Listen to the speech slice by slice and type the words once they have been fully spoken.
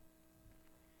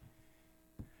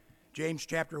James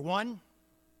chapter 1,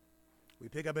 we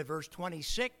pick up at verse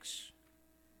 26,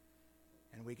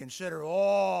 and we consider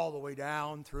all the way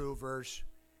down through verse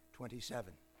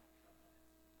 27.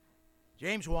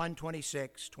 James 1,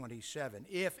 26, 27.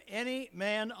 If any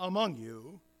man among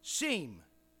you seem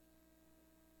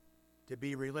to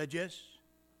be religious,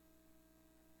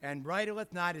 and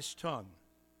bridleth not his tongue,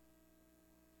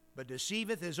 but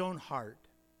deceiveth his own heart,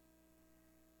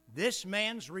 this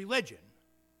man's religion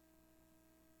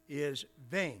is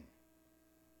vain.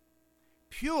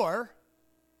 Pure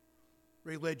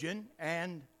religion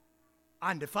and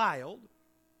undefiled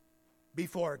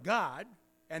before God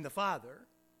and the Father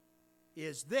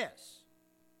is this: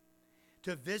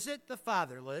 to visit the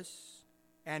fatherless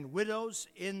and widows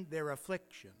in their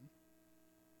affliction,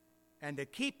 and to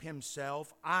keep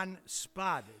himself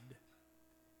unspotted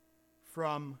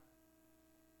from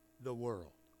the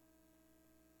world.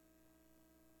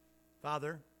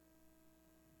 Father,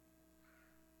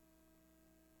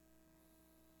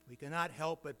 we cannot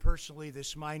help but personally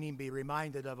this morning be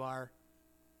reminded of our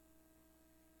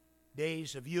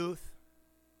days of youth,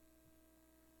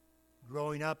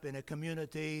 growing up in a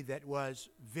community that was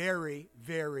very,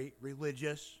 very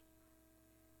religious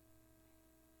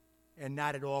and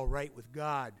not at all right with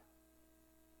God.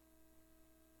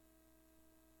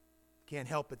 Can't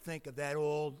help but think of that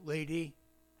old lady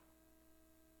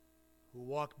who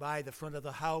walked by the front of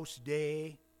the house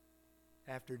day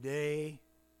after day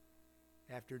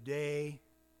after day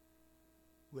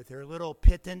with her little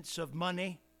pittance of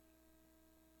money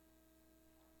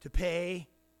to pay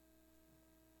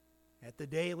at the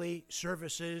daily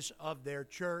services of their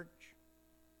church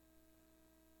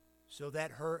so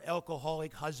that her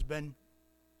alcoholic husband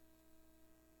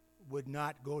would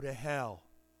not go to hell.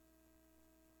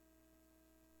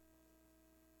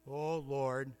 Oh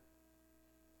Lord,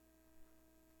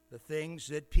 the things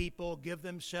that people give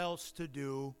themselves to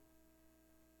do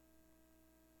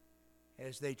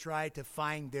as they try to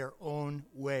find their own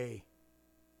way.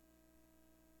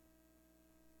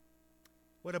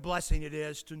 What a blessing it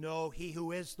is to know He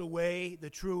who is the way, the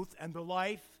truth, and the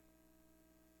life.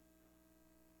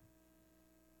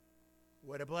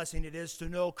 What a blessing it is to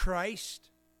know Christ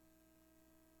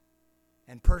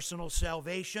and personal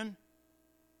salvation,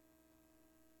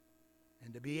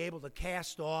 and to be able to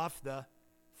cast off the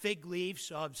fig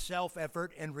leaves of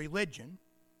self-effort and religion,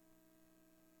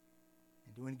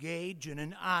 and to engage in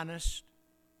an honest,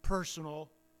 personal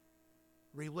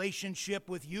relationship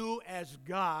with you as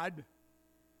God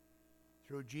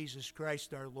through Jesus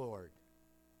Christ our Lord.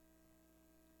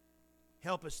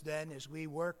 Help us then as we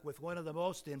work with one of the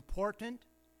most important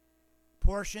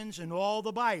portions in all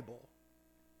the Bible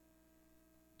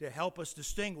to help us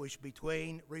distinguish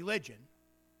between religion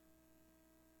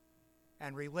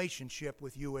and relationship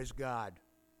with you as God.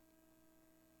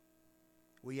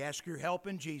 We ask your help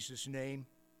in Jesus' name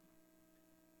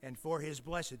and for His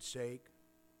blessed sake.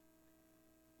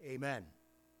 Amen.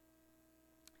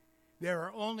 There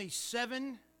are only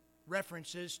 7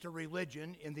 references to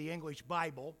religion in the English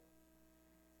Bible,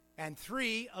 and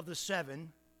 3 of the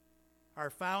 7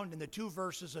 are found in the 2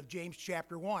 verses of James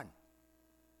chapter 1,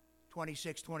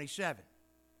 26, 27.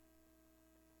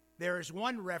 There is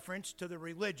 1 reference to the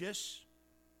religious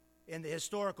in the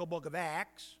historical book of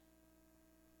Acts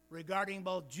regarding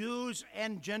both Jews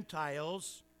and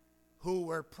Gentiles who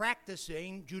were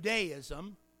practicing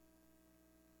Judaism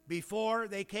before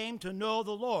they came to know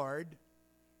the Lord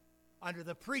under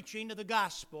the preaching of the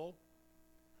gospel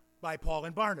by Paul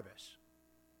and Barnabas.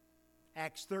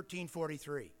 Acts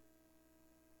 13:43.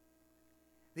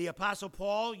 The Apostle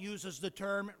Paul uses the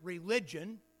term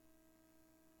religion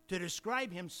to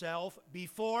describe himself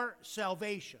before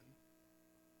salvation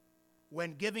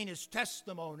when giving his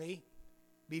testimony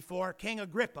before King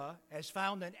Agrippa, as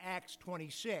found in Acts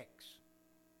 26.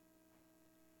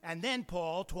 And then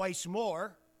Paul, twice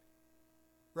more,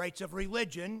 writes of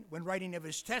religion when writing of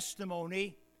his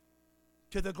testimony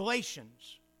to the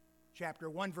Galatians, chapter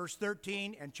 1, verse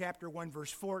 13, and chapter 1,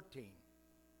 verse 14.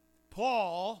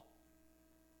 Paul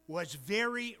was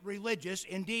very religious,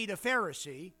 indeed a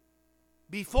Pharisee,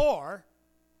 before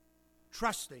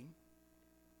trusting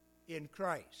in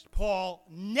Christ. Paul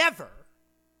never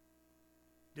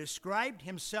described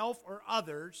himself or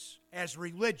others as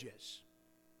religious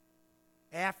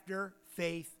after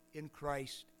faith in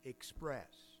Christ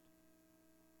expressed.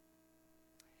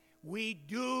 We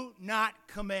do not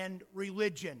commend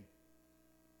religion,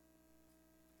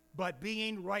 but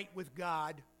being right with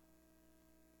God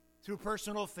through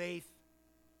personal faith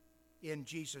in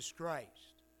Jesus Christ.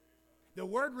 The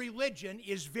word religion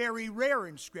is very rare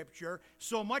in Scripture,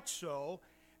 so much so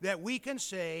that we can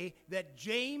say that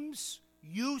James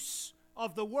use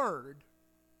of the word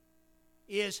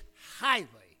is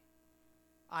highly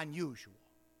unusual.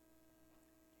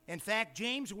 In fact,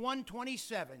 James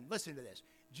 1:27, listen to this.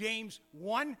 James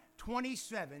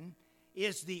 1:27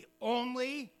 is the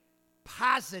only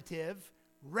positive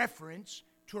reference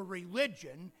to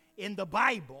religion in the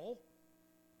Bible,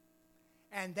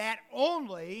 and that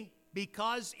only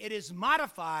because it is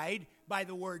modified by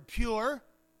the word pure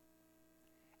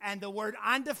and the word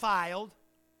undefiled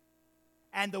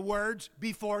and the words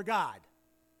before God.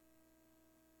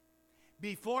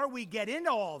 Before we get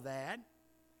into all that,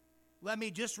 let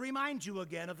me just remind you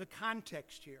again of the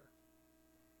context here.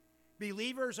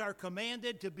 Believers are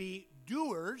commanded to be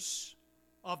doers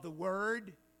of the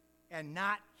word and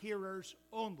not hearers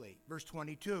only. Verse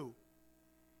 22.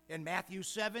 In Matthew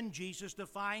 7, Jesus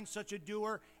defines such a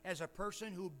doer as a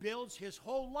person who builds his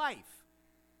whole life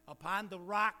upon the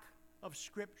rock of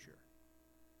Scripture.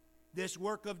 This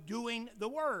work of doing the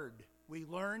word, we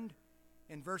learned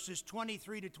in verses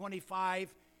 23 to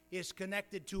 25, is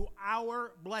connected to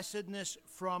our blessedness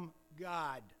from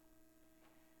God.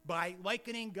 By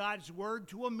likening God's word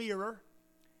to a mirror,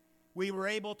 we were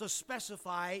able to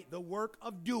specify the work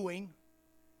of doing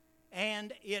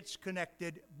and its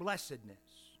connected blessedness.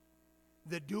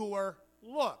 The doer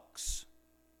looks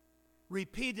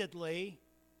repeatedly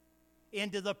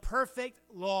into the perfect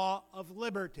law of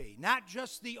liberty, not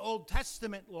just the Old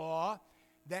Testament law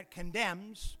that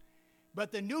condemns,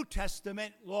 but the New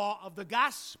Testament law of the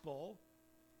gospel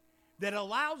that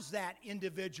allows that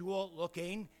individual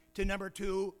looking to, number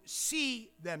two, see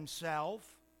themselves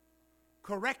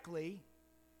correctly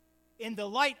in the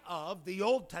light of the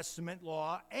Old Testament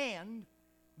law and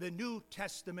the New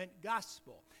Testament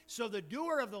gospel. So the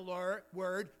doer of the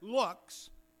word looks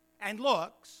and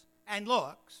looks and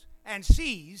looks and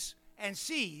sees and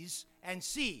sees and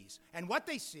sees. And what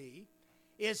they see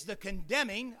is the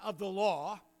condemning of the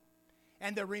law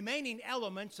and the remaining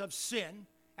elements of sin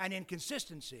and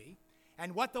inconsistency.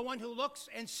 And what the one who looks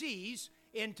and sees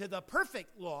into the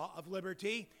perfect law of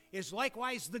liberty is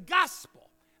likewise the gospel,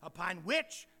 upon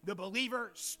which the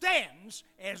believer stands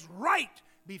as right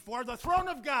before the throne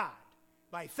of God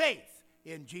by faith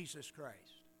in Jesus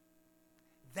Christ.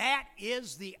 That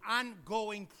is the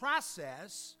ongoing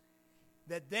process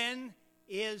that then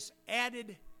is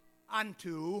added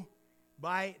unto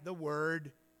by the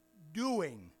word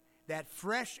doing. That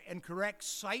fresh and correct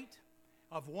sight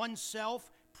of oneself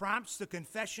prompts the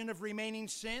confession of remaining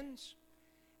sins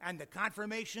and the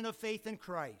confirmation of faith in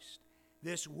Christ.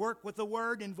 This work with the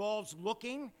word involves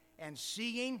looking and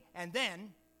seeing and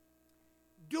then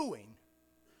doing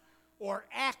or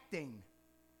acting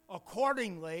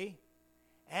accordingly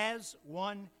as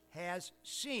one has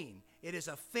seen. It is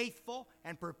a faithful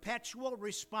and perpetual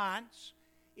response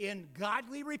in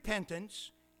godly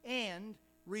repentance and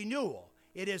renewal.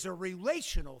 It is a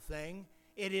relational thing.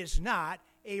 It is not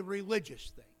a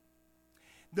religious thing.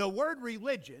 The word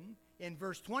religion in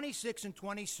verse 26 and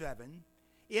 27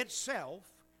 itself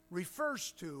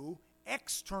refers to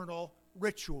external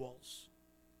rituals,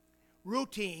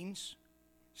 routines,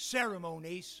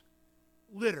 ceremonies,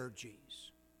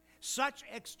 liturgies. Such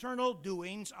external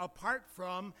doings apart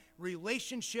from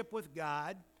relationship with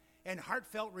God and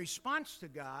heartfelt response to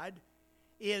God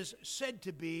is said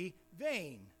to be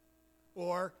vain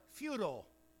or futile,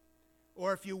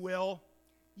 or if you will,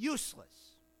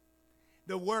 useless.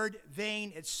 The word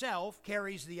vain itself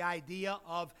carries the idea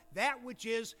of that which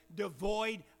is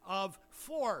devoid of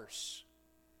force.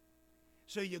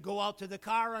 So you go out to the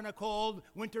car on a cold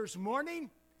winter's morning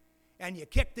and you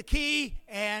kick the key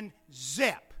and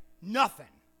zip, nothing.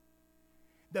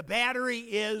 The battery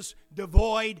is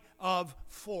devoid of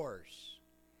force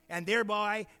and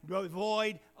thereby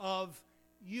devoid of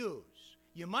use.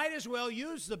 You might as well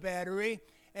use the battery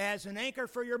as an anchor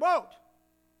for your boat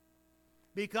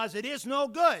because it is no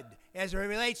good as it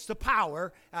relates to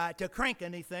power to crank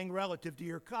anything relative to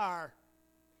your car.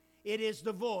 It is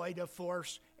devoid of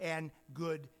force and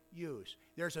good use.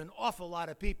 There's an awful lot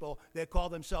of people that call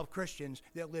themselves Christians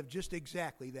that live just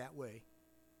exactly that way.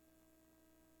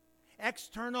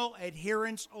 External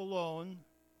adherence alone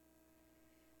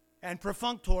and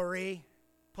perfunctory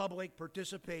public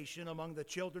participation among the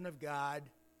children of God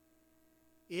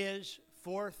is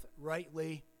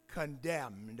forthrightly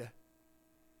condemned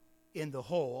in the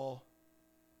whole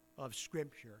of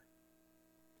Scripture.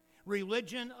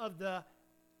 Religion of the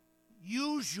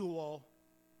usual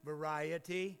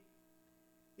variety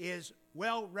is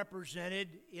well represented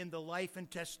in the life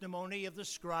and testimony of the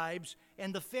scribes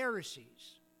and the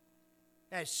Pharisees,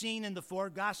 as seen in the 4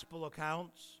 gospel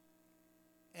accounts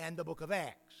and the book of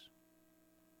Acts.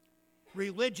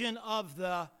 Religion of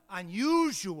the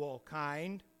unusual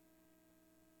kind,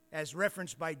 as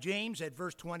referenced by James at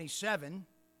verse 27,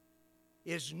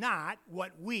 is not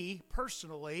what we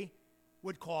personally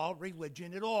would call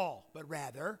religion at all, but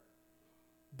rather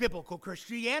biblical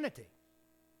Christianity.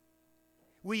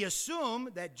 We assume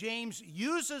that James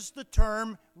uses the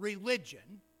term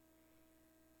religion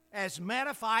as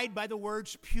modified by the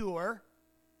words pure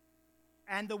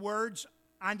and the words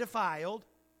undefiled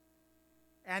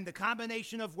and the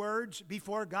combination of words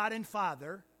before God and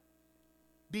Father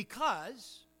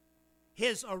because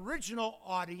his original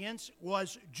audience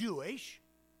was Jewish,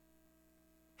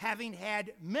 having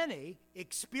had many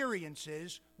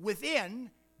experiences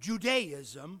within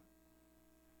Judaism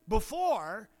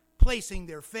before placing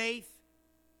their faith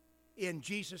in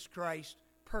Jesus Christ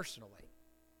personally.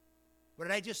 What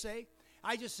did I just say?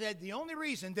 I just said the only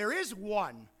reason there is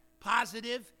one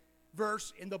positive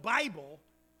verse in the Bible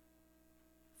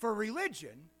for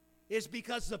religion is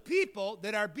because the people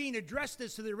that are being addressed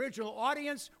as to the original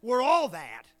audience were all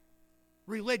that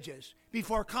religious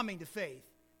before coming to faith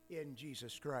in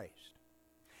Jesus Christ.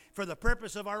 For the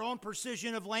purpose of our own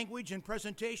precision of language and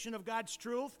presentation of God's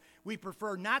truth, we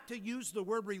prefer not to use the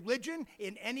word religion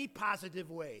in any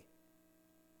positive way.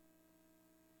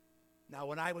 Now,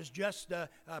 when I was just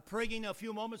praying a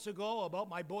few moments ago about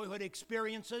my boyhood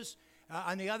experiences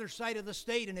on the other side of the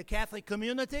state in the Catholic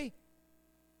community,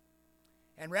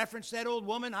 and referenced that old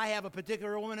woman, I have a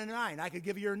particular woman in mind. I could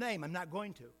give you her name. I'm not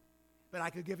going to, but I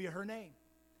could give you her name.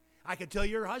 I could tell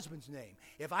you her husband's name.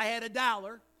 If I had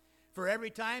 $1 for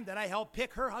every time that I helped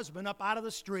pick her husband up out of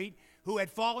the street who had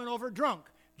fallen over drunk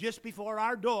just before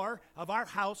our door of our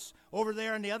house over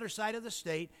there on the other side of the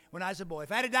state when I was a boy.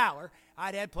 If I had $1,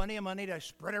 I'd had plenty of money to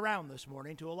spread around this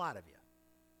morning to a lot of you.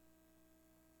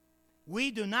 We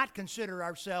do not consider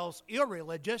ourselves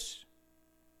irreligious,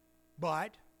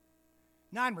 but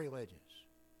non-religious.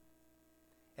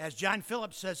 As John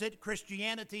Phillips says it,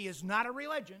 Christianity is not a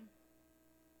religion.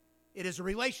 It is a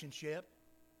relationship.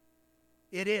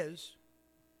 It is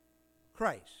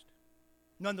Christ.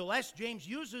 Nonetheless, James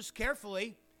uses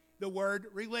carefully the word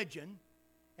religion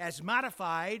as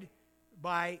modified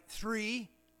by 3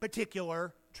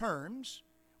 particular terms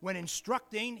when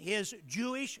instructing his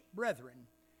Jewish brethren.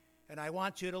 And I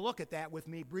want you to look at that with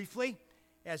me briefly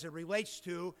as it relates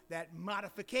to that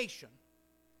modification,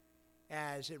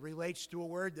 as it relates to a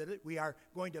word that we are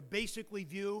going to basically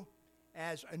view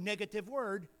as a negative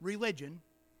word, religion,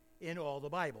 in all the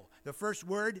Bible. The first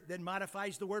word that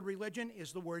modifies the word religion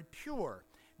is the word pure.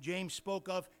 James spoke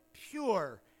of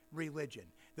pure religion.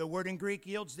 The word in Greek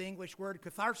yields the English word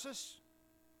catharsis.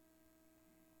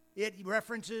 It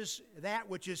references that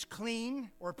which is clean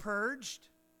or purged.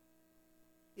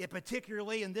 It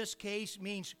particularly, in this case,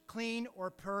 means clean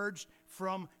or purged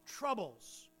from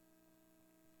troubles.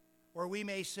 Or we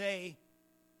may say,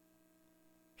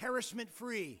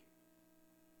 harassment-free.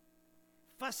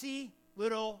 Fussy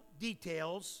little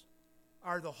details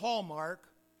are the hallmark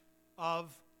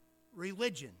of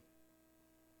religion.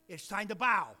 It's time to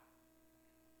bow.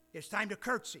 It's time to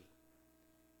curtsy.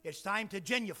 It's time to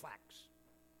genuflex.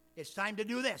 It's time to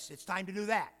do this. It's time to do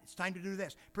that. It's time to do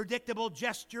this. Predictable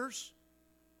gestures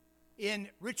in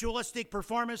ritualistic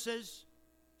performances,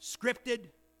 scripted,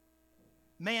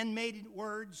 man-made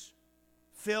words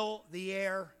fill the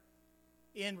air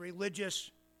in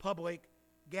religious public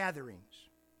gatherings.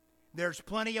 There's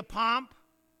plenty of pomp,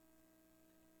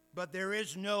 but there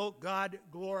is no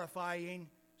God-glorifying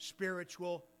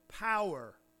spiritual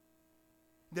power.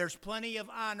 There's plenty of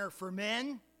honor for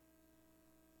men,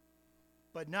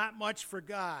 but not much for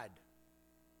God.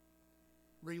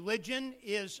 Religion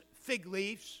is fig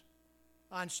leaves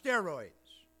on steroids.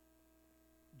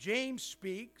 James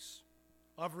speaks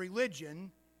of religion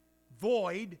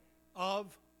void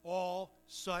of all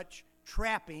such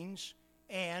trappings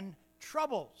and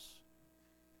troubles.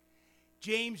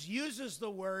 James uses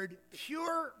the word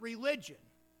pure religion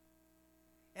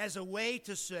as a way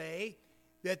to say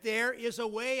that there is a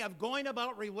way of going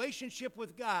about relationship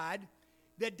with God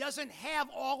that doesn't have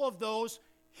all of those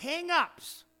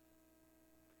hang-ups,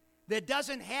 that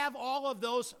doesn't have all of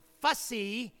those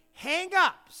fussy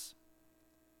hang-ups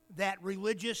that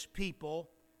religious people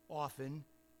often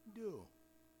do.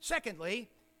 Secondly,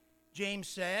 James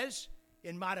says,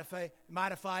 in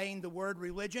modifying the word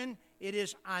religion, it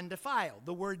is undefiled.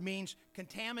 The word means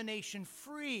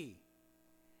contamination-free.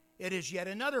 It is yet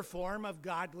another form of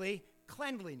godly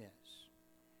cleanliness.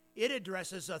 It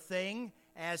addresses a thing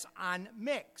as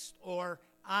unmixed or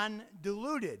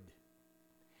undiluted.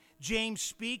 James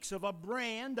speaks of a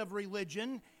brand of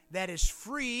religion that is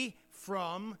free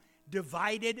from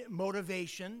divided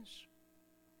motivations,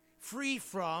 free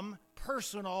from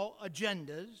personal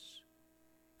agendas,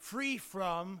 free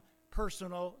from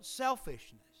personal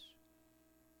selfishness.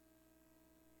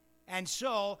 And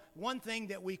so, one thing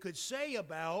that we could say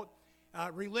about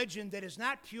religion that is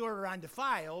not pure or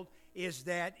undefiled is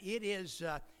that it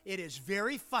is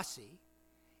very fussy,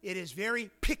 it is very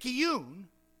picayune,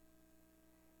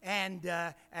 and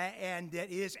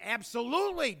it is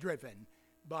absolutely driven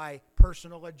by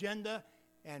personal agenda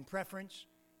and preference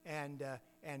and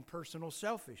personal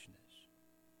selfishness.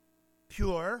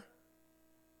 Pure,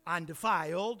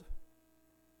 undefiled,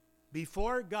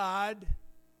 before God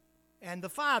and the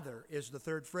Father is the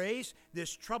third phrase.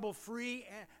 This trouble-free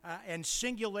and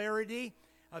singularity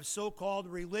of so-called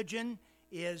religion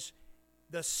is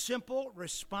the simple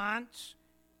response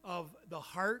of the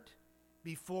heart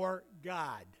before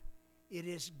God. It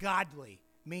is godly,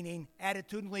 meaning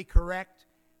attitudinally correct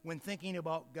when thinking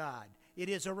about God. It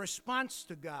is a response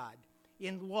to God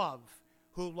in love,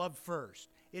 who loved first.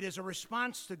 It is a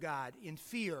response to God in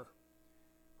fear,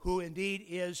 who indeed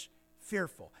is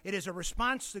fearful. It is a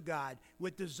response to God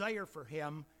with desire for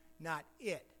Him, not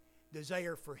it.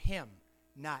 Desire for Him,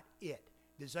 not it.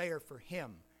 Desire for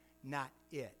Him, not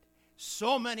it.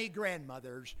 So many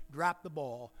grandmothers drop the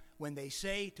ball when they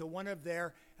say to one of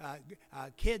their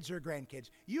kids or grandkids,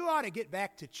 "You ought to get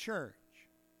back to church."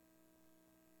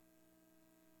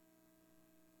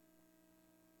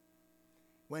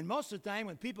 When most of the time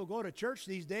when people go to church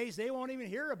these days, they won't even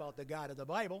hear about the God of the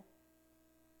Bible.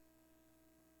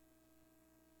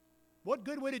 What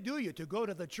good would it do you to go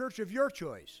to the church of your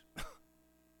choice?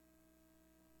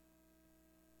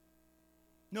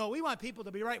 No, we want people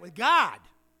to be right with God.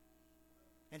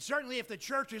 And certainly if the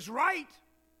church is right,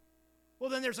 well,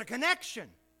 then there's a connection.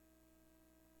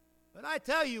 But I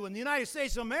tell you, in the United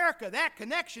States of America, that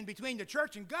connection between the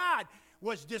church and God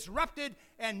was disrupted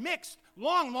and mixed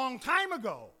long, long time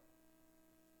ago.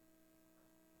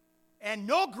 And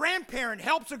no grandparent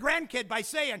helps a grandkid by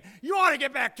saying, "You ought to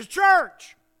get back to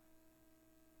church."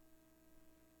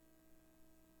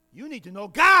 You need to know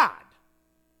God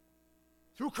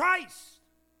through Christ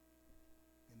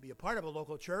and be a part of a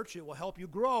local church. It will help you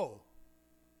grow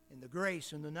in the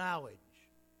grace and the knowledge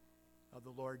of the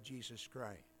Lord Jesus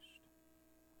Christ.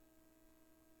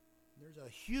 There's a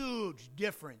huge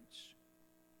difference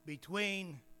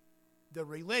between the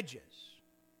religious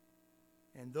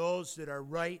and those that are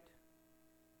right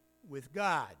with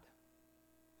God.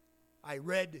 I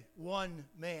read one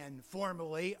man,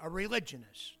 formerly a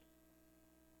religionist,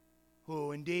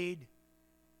 who indeed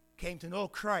came to know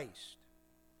Christ,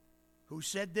 who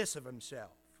said this of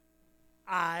himself: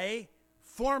 "I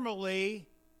formerly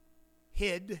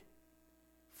hid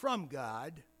from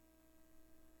God,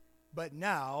 but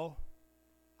now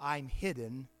I'm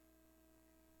hidden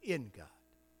in God."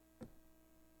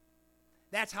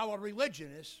 That's how a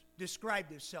religionist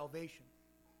described his salvation.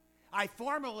 I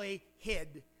formerly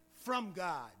hid from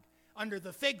God under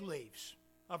the fig leaves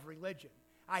of religion.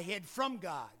 I hid from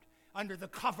God under the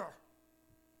cover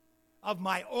of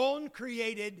my own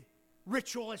created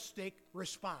ritualistic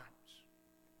response.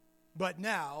 But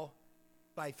now,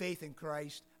 by faith in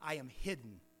Christ, I am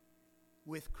hidden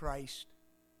with Christ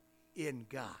in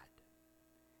God.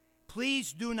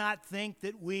 Please do not think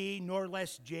that we, nor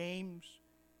less James,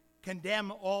 condemn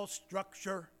all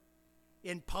structure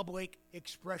in public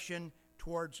expression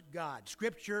towards God.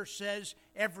 Scripture says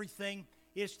everything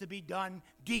is to be done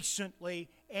decently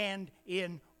and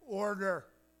in order.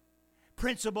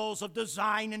 Principles of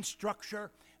design and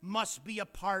structure must be a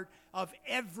part of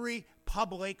every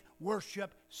public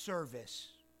worship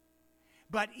service.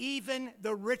 But even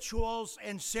the rituals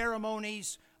and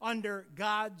ceremonies under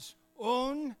God's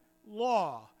own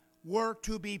law were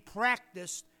to be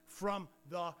practiced from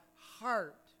the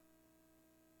heart.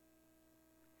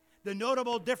 The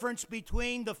notable difference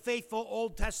between the faithful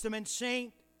Old Testament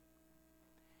saint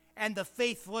and the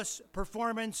faithless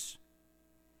performance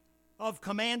of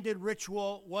commanded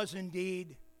ritual was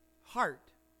indeed heart.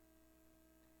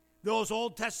 Those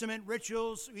Old Testament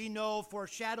rituals, we know,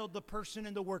 foreshadowed the person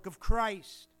and the work of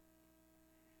Christ.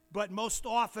 But most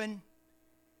often,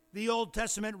 the Old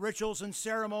Testament rituals and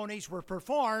ceremonies were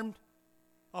performed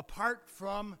apart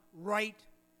from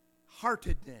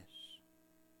right-heartedness.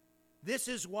 This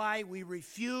is why we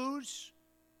refuse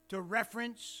to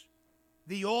reference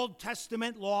the Old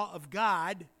Testament law of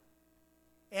God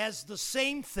as the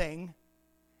same thing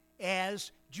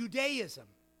as Judaism.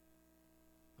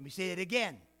 Let me say it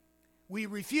again. We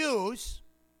refuse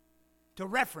to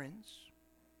reference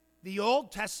the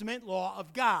Old Testament law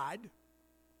of God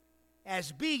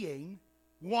as being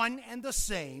one and the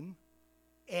same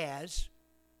as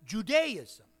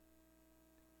Judaism.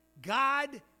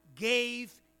 God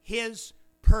gave his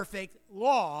perfect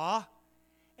law,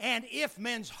 and if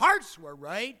men's hearts were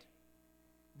right,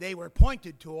 they were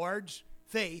pointed towards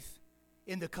faith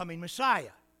in the coming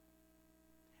Messiah.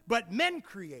 But men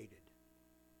created,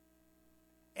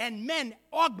 and men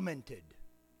augmented,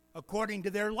 according to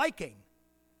their liking,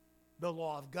 the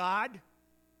law of God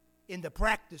in the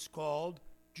practice called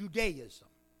Judaism.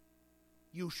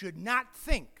 You should not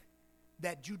think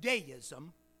that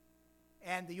Judaism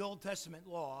and the Old Testament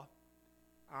law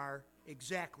are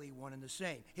exactly one and the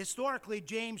same. Historically,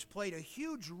 James played a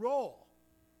huge role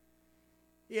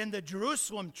in the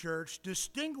Jerusalem church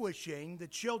distinguishing the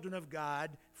children of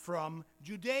God from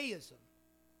Judaism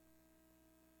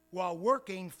while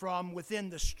working from within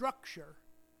the structure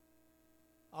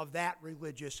of that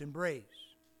religious embrace.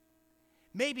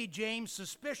 Maybe James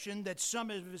suspicioned that some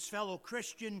of his fellow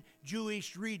Christian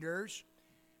Jewish readers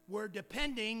were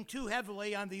depending too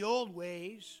heavily on the old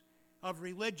ways of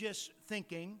religious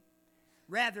thinking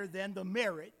rather than the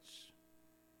merits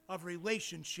of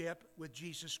relationship with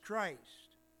Jesus Christ.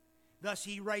 Thus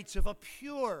he writes of a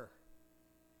pure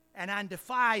and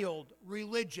undefiled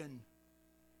religion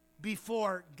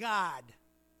before God,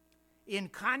 in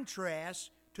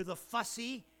contrast to the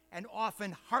fussy and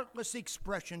often heartless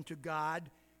expression to God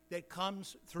that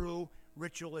comes through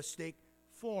ritualistic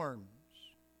forms.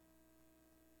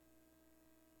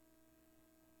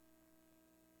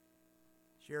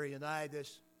 Sherry and I,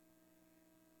 this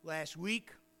last week,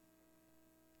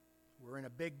 were in a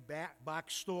big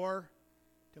box store.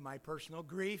 To my personal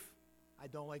grief, I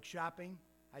don't like shopping.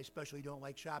 I especially don't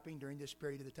like shopping during this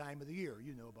period of the time of the year.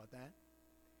 You know about that.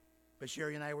 But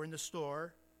Sherry and I were in the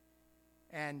store,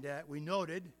 and we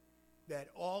noted that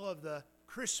all of the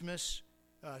Christmas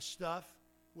stuff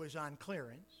was on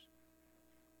clearance,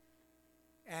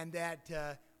 and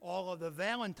that all of the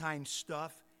Valentine's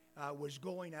stuff was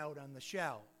going out on the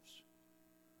shelves.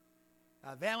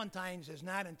 Valentine's is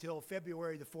not until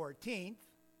February the 14th,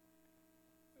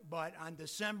 but on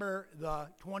December the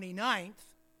 29th,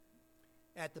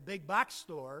 at the big box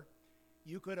store,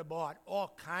 you could have bought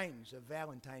all kinds of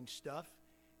Valentine's stuff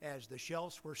as the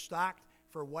shelves were stocked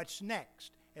for what's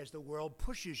next, as the world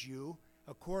pushes you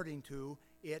according to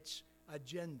its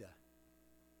agenda.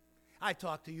 I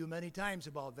talked to you many times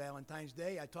about Valentine's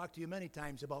Day. I talked to you many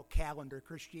times about calendar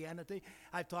Christianity.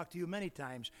 I've talked to you many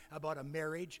times about a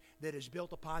marriage that is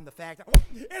built upon the fact that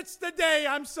it's the day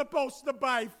I'm supposed to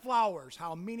buy flowers.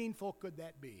 How meaningful could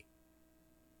that be?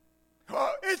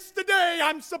 It's the day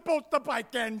I'm supposed to buy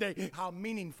candy. How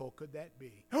meaningful could that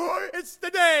be? It's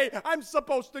the day I'm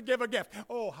supposed to give a gift.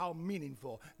 Oh, how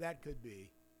meaningful that could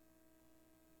be.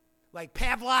 Like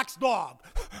Pavlov's dog.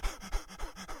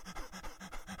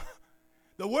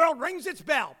 The world rings its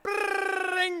bell.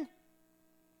 Ring.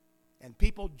 And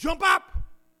people jump up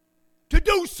to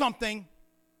do something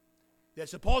that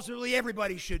supposedly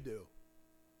everybody should do.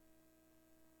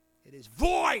 It is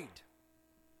void.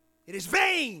 It is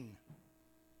vain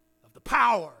of the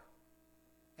power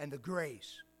and the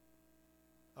grace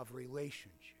of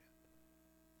relationship.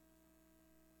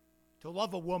 To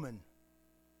love a woman,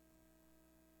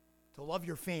 to love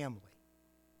your family,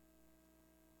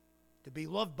 to be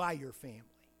loved by your family,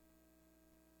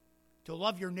 to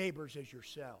love your neighbors as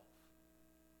yourself,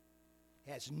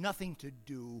 has nothing to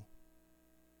do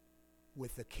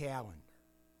with the calendar.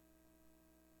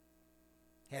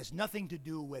 Has nothing to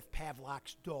do with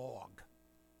Pavlov's dog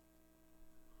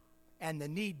and the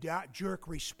knee-jerk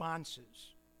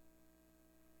responses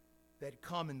that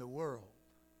come in the world.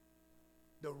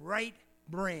 The right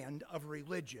brand of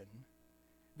religion,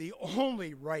 the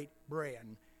only right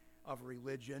brand of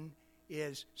religion,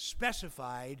 is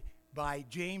specified by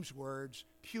James' words,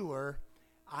 pure,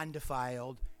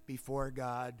 undefiled, before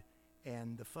God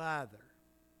and the Father.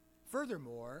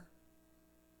 Furthermore,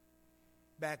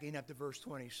 backing up to verse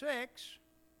 26,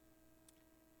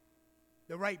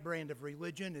 the right brand of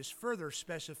religion is further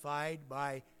specified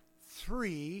by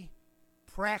three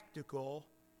practical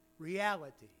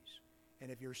realities.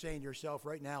 And if you're saying to yourself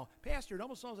right now, Pastor, it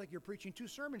almost sounds like you're preaching two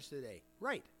sermons today.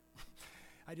 Right.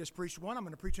 I just preached one, I'm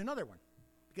going to preach another one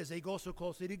because they go so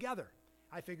closely together.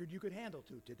 I figured you could handle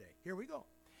two today. Here we go.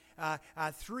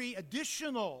 Three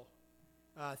additional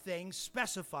things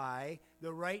specify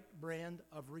the right brand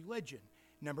of religion.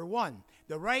 Number one,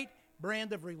 the right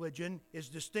brand of religion is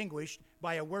distinguished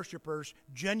by a worshiper's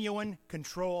genuine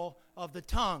control of the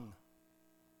tongue.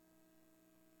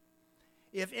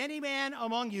 If any man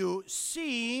among you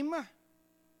seem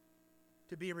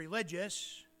to be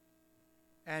religious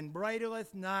and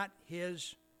bridleth not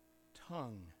his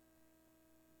tongue,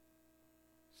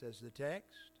 says the text.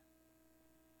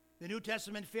 The New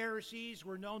Testament Pharisees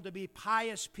were known to be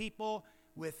pious people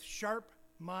with sharp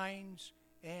minds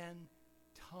and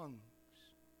tongues.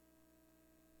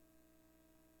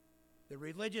 The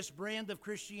religious brand of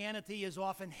Christianity is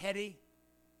often heady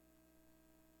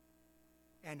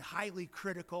and highly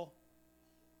critical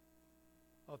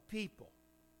of people,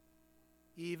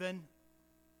 even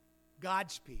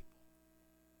God's people.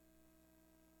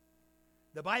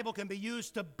 The Bible can be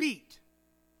used to beat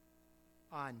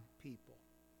on people,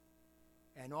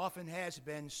 and often has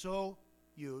been so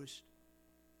used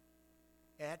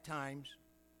at times,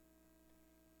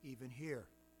 even here.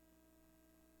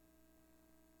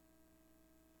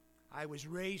 I was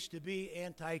raised to be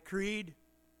anti-creed.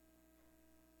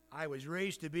 I was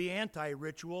raised to be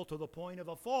anti-ritual to the point of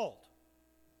a fault.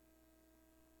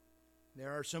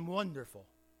 There are some wonderful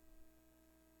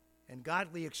and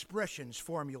godly expressions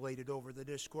formulated over the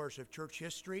discourse of church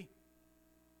history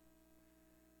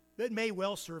that may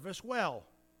well serve us well.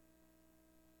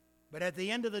 But at the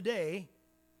end of the day,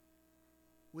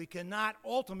 we cannot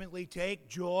ultimately take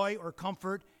joy or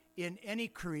comfort in any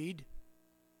creed,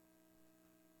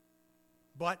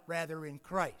 but rather in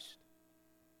Christ.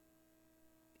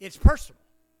 It's personal.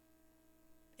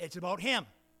 It's about Him.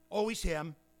 Always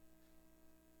Him,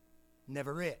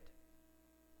 never it.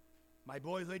 My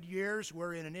boyhood years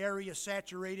were in an area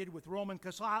saturated with Roman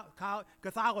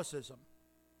Catholicism.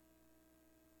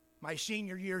 My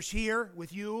senior years here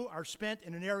with you are spent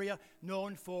in an area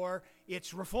known for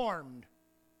its Reformed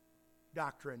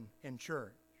doctrine and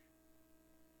church.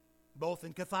 Both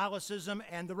in Catholicism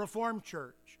and the Reformed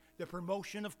Church, the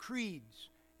promotion of creeds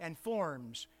and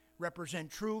forms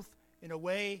represent truth in a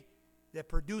way that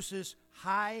produces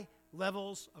high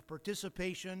levels of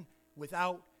participation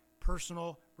without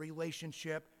personal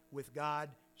relationship with God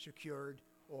secured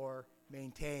or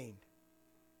maintained.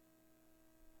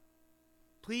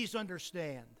 Please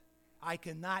understand, I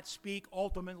cannot speak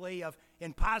ultimately of,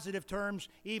 in positive terms,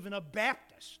 even a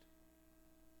Baptist,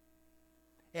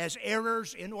 as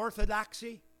errors in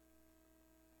orthodoxy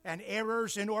and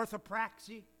errors in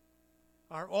orthopraxy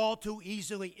are all too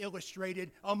easily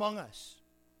illustrated among us,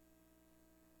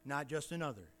 not just in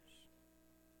others.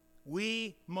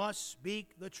 We must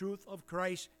speak the truth of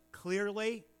Christ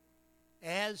clearly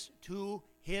as to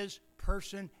His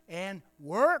person and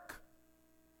work.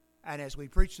 And as we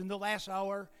preached in the last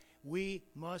hour, we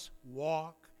must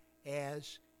walk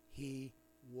as He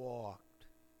walked.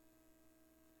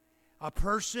 A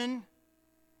person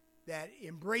that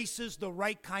embraces the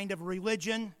right kind of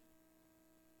religion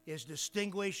is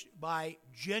distinguished by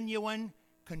genuine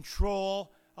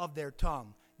control of their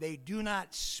tongue. They do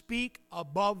not speak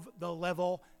above the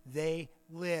level they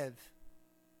live.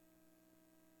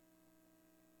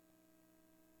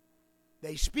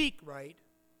 They speak right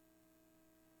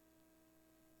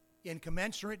in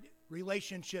commensurate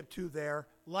relationship to their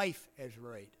life as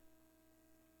right.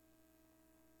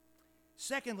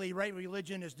 Secondly, right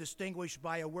religion is distinguished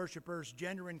by a worshiper's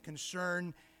genuine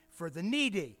concern for the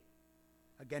needy.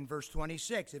 Again, verse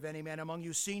 26, if any man among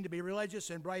you seem to be religious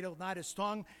and bridle not his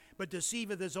tongue, but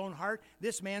deceiveth his own heart,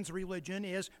 this man's religion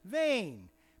is vain.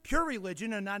 Pure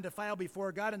religion and undefiled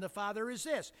before God and the Father is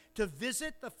this, to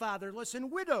visit the fatherless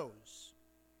and widows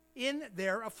in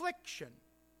their affliction.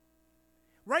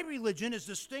 Right religion is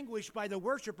distinguished by the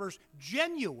worshiper's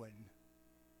genuine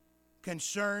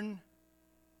concern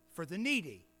for the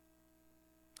needy.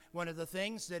 One of the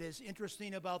things that is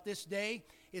interesting about this day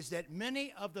is that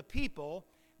many of the people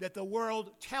that the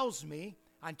world tells me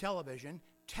on television,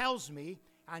 tells me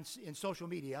in social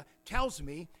media, tells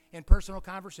me in personal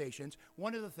conversations,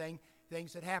 one of the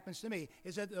things that happens to me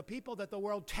is that the people that the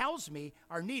world tells me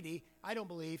are needy, I don't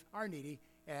believe are needy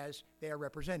as they are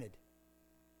represented.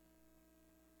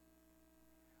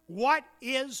 What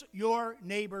is your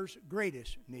neighbor's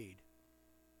greatest need?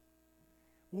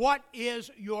 What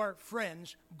is your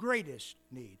friend's greatest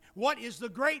need? What is the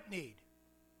great need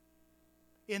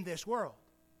in this world?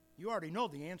 You already know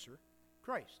the answer.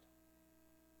 Christ.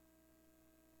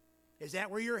 Is that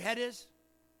where your head is?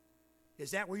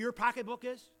 Is that where your pocketbook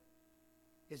is?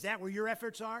 Is that where your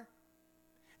efforts are?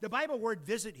 The Bible word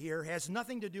visit here has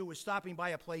nothing to do with stopping by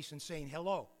a place and saying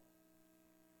hello.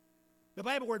 The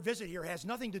Bible word visit here has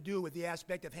nothing to do with the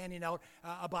aspect of handing out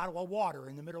a bottle of water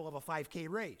in the middle of a 5K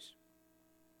race.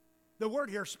 The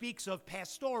word here speaks of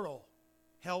pastoral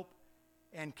help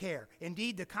and care.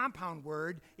 Indeed, the compound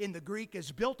word in the Greek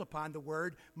is built upon the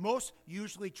word most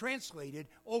usually translated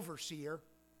overseer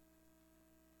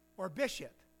or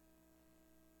bishop.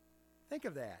 Think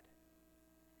of that.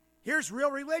 Here's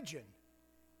real religion.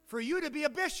 For you to be a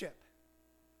bishop,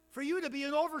 for you to be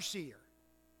an overseer,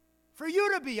 for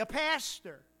you to be a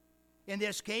pastor. In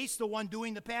this case, the one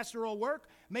doing the pastoral work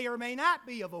may or may not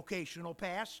be a vocational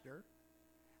pastor.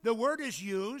 The word is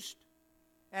used,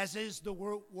 as is the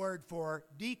word for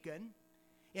deacon,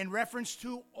 in reference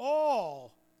to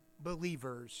all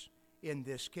believers in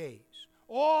this case.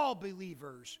 All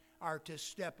believers are to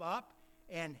step up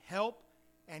and help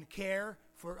and care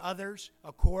for others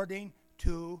according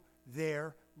to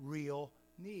their real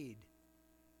need.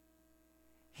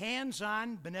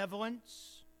 Hands-on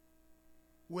benevolence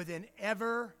with an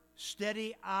ever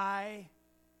steady eye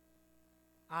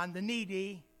on the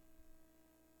needy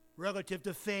relative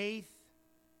to faith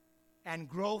and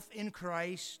growth in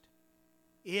Christ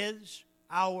is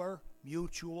our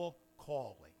mutual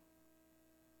calling.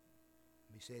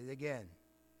 Let me say it again.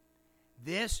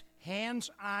 This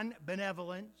hands-on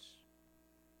benevolence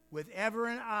with ever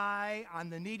an eye on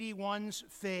the needy one's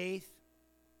faith,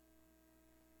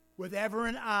 with ever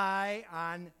an eye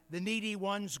on the needy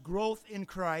one's growth in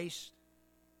Christ,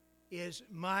 is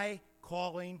my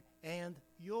calling and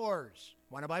yours.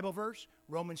 Want a Bible verse?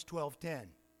 Romans 12:10.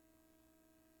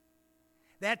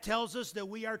 That tells us that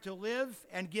we are to live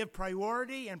and give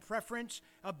priority and preference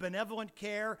of benevolent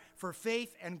care for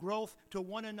faith and growth to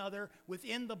one another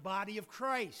within the body of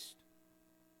Christ.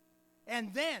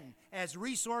 And then, as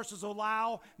resources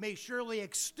allow, may surely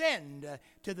extend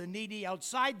to the needy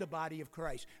outside the body of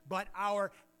Christ. But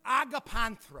our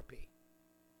agapanthropy,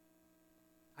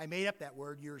 I made up that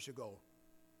word years ago.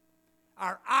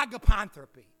 Our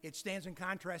agapanthropy, it stands in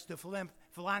contrast to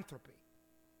philanthropy.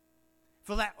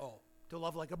 Phileo, to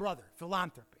love like a brother.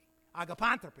 Philanthropy.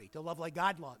 Agapanthropy, to love like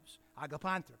God loves.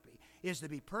 Agapanthropy is to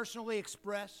be personally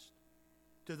expressed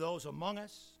to those among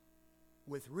us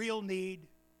with real need,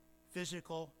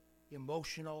 physical,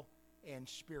 emotional, and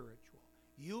spiritual.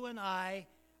 You and I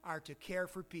are to care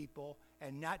for people,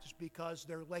 and not just because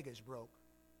their leg is broke.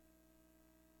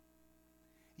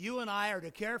 You and I are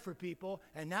to care for people,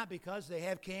 and not because they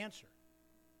have cancer.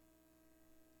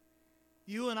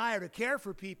 You and I are to care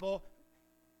for people,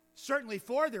 certainly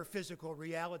for their physical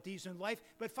realities in life,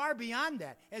 but far beyond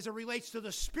that, as it relates to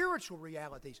the spiritual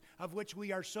realities of which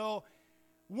we are so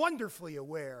wonderfully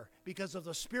aware because of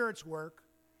the Spirit's work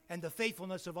and the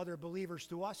faithfulness of other believers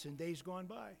to us in days gone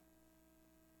by.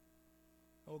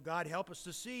 Oh, God, help us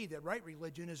to see that right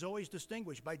religion is always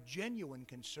distinguished by genuine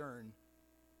concern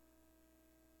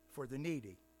for the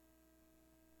needy.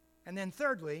 And then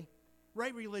thirdly,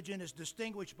 right religion is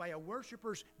distinguished by a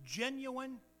worshiper's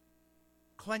genuine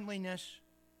cleanliness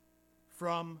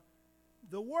from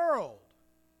the world.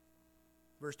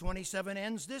 Verse 27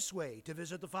 ends this way: to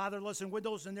visit the fatherless and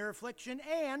widows in their affliction,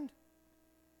 and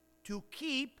to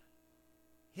keep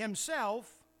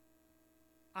himself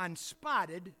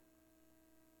unspotted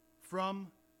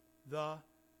from the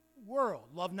world.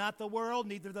 Love not the world,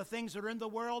 neither the things that are in the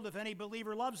world. If any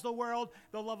believer loves the world,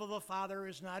 the love of the Father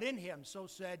is not in him. So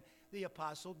said the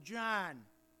Apostle John.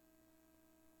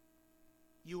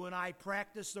 You and I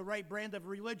practice the right brand of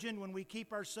religion when we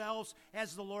keep ourselves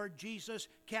as the Lord Jesus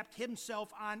kept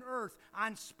himself on earth,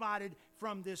 unspotted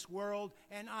from this world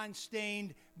and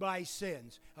unstained by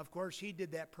sins. Of course, he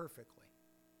did that perfectly.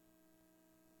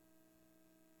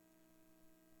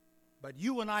 But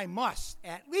you and I must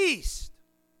at least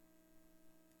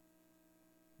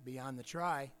be on the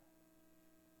try.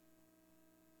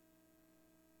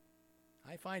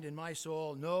 I find in my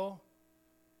soul no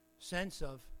sense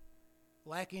of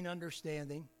lacking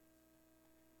understanding.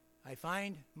 I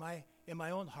find in my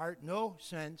own heart no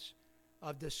sense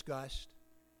of disgust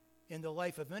in the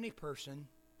life of any person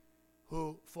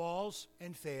who falls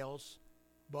and fails,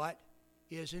 but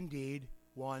is indeed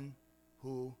one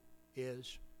who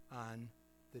is on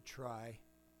the try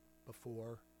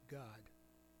before God.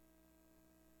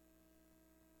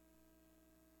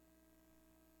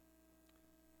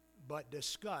 But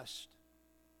disgust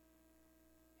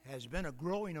has been a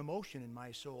growing emotion in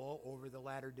my soul over the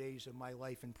latter days of my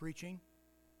life in preaching.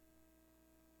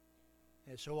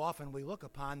 As so often we look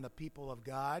upon the people of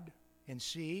God and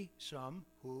see some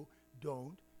who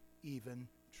don't even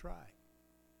try.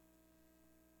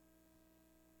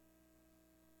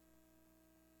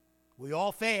 We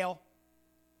all fail,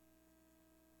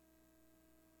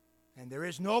 and there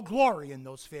is no glory in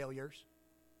those failures.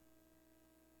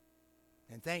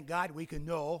 And thank God we can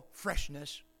know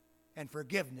freshness and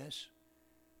forgiveness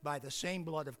by the same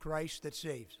blood of Christ that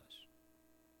saves us.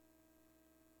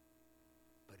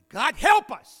 But God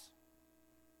help us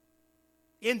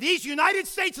in these United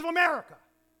States of America,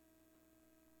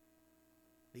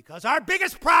 because our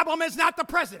biggest problem is not the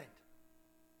president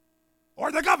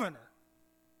or the governor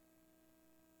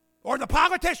or the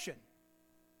politician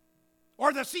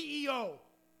or the CEO.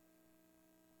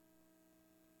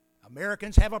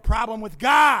 Americans have a problem with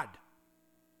God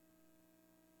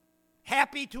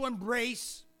happy to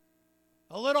embrace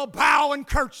a little bow and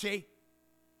curtsy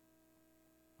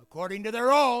according to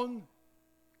their own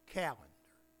calendar,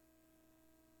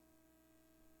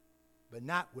 but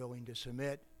not willing to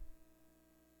submit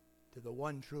to the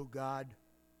one true God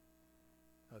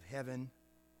of heaven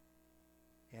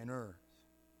and earth.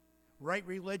 Right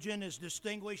religion is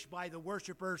distinguished by the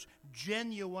worshiper's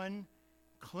genuine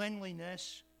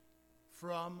cleanliness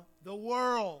from the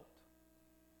world.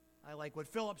 I like what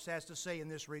Phillips has to say in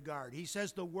this regard. He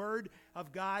says the Word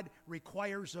of God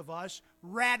requires of us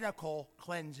radical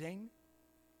cleansing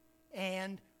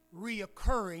and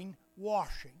reoccurring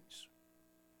washings.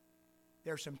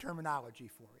 There's some terminology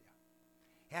for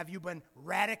you. Have you been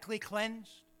radically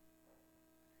cleansed?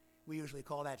 We usually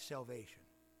call that salvation.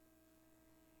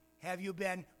 Have you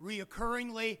been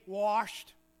reoccurringly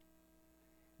washed?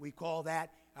 We call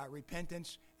that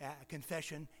repentance,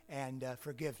 confession, and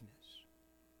forgiveness.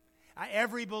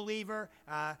 Every believer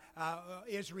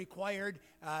is required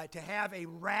to have a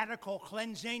radical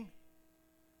cleansing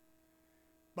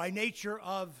by nature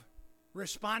of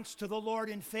response to the Lord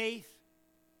in faith,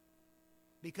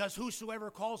 because whosoever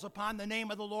calls upon the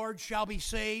name of the Lord shall be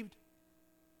saved.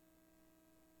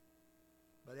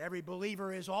 But every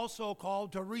believer is also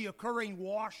called to reoccurring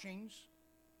washings,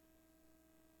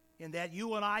 in that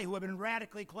you and I, who have been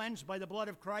radically cleansed by the blood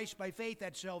of Christ by faith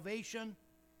at salvation,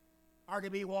 are to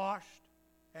be washed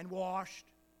and washed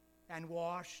and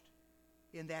washed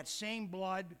in that same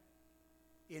blood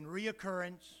in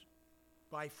reoccurrence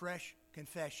by fresh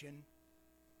confession.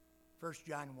 1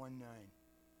 John 1:9.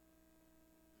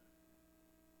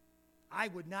 I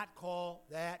would not call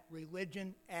that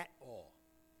religion at all.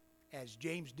 As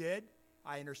James did,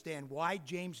 I understand why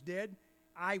James did.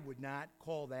 I would not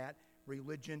call that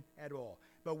religion at all.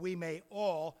 But we may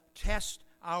all test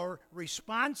our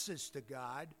responses to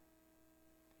God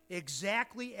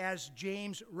exactly as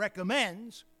James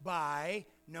recommends by,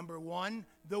 number 1,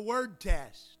 the word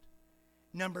test,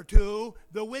 number 2,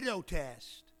 the widow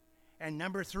test, and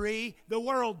number 3, the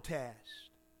world test.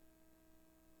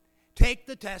 Take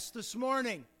the test this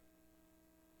morning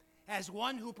as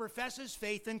one who professes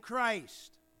faith in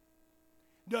Christ.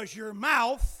 Does your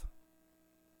mouth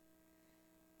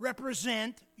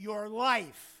represent your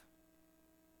life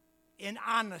in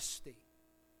honesty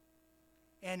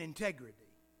and integrity?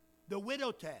 The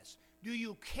widow test. Do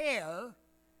you care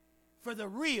for the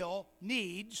real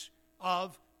needs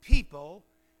of people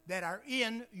that are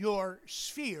in your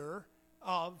sphere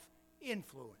of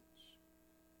influence?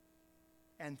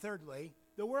 And thirdly,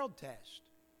 the world test.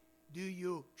 Do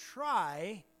you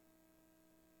try,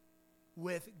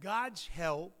 with God's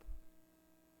help,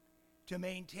 to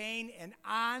maintain an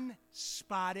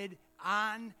unspotted,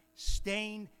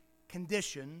 unstained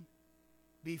condition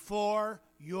before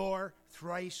your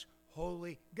thrice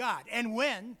holy God? And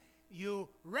when you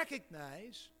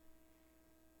recognize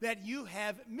that you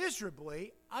have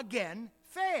miserably again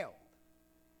failed,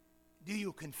 do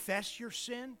you confess your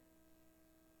sin,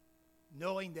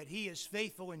 knowing that He is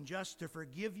faithful and just to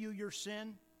forgive you your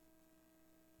sin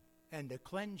and to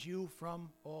cleanse you from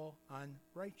all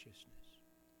unrighteousness?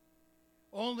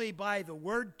 Only by the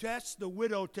word test, the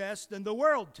widow test, and the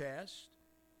world test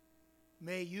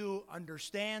may you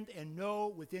understand and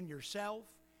know within yourself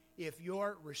if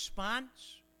your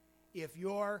response, if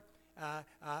your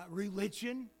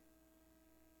religion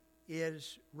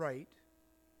is right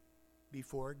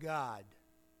before God.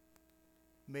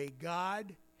 May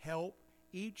God help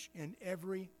each and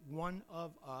every one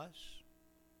of us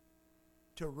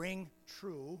to ring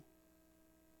true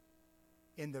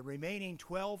in the remaining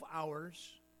 12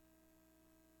 hours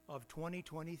of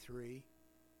 2023.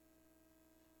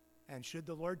 And should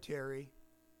the Lord tarry,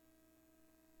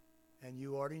 and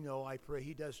you already know, I pray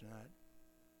He does not,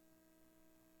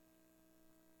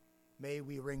 may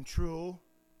we ring true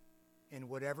in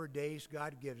whatever days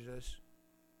God gives us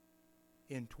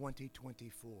in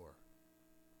 2024.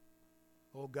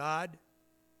 Oh God,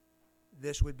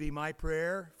 this would be my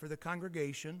prayer for the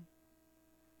congregation,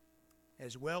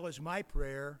 as well as my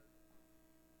prayer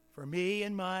for me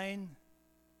and mine,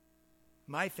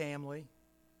 my family,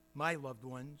 my loved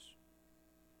ones,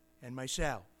 and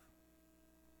myself.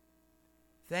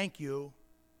 Thank you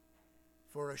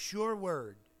for a sure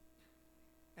word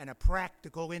and a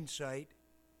practical insight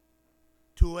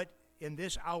to it in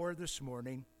this hour this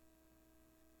morning.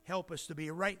 Help us to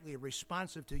be rightly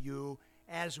responsive to you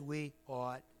as we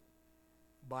ought,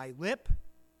 by lip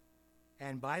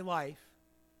and by life.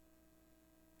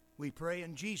 We pray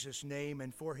in Jesus' name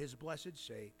and for His blessed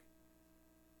sake.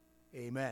 Amen.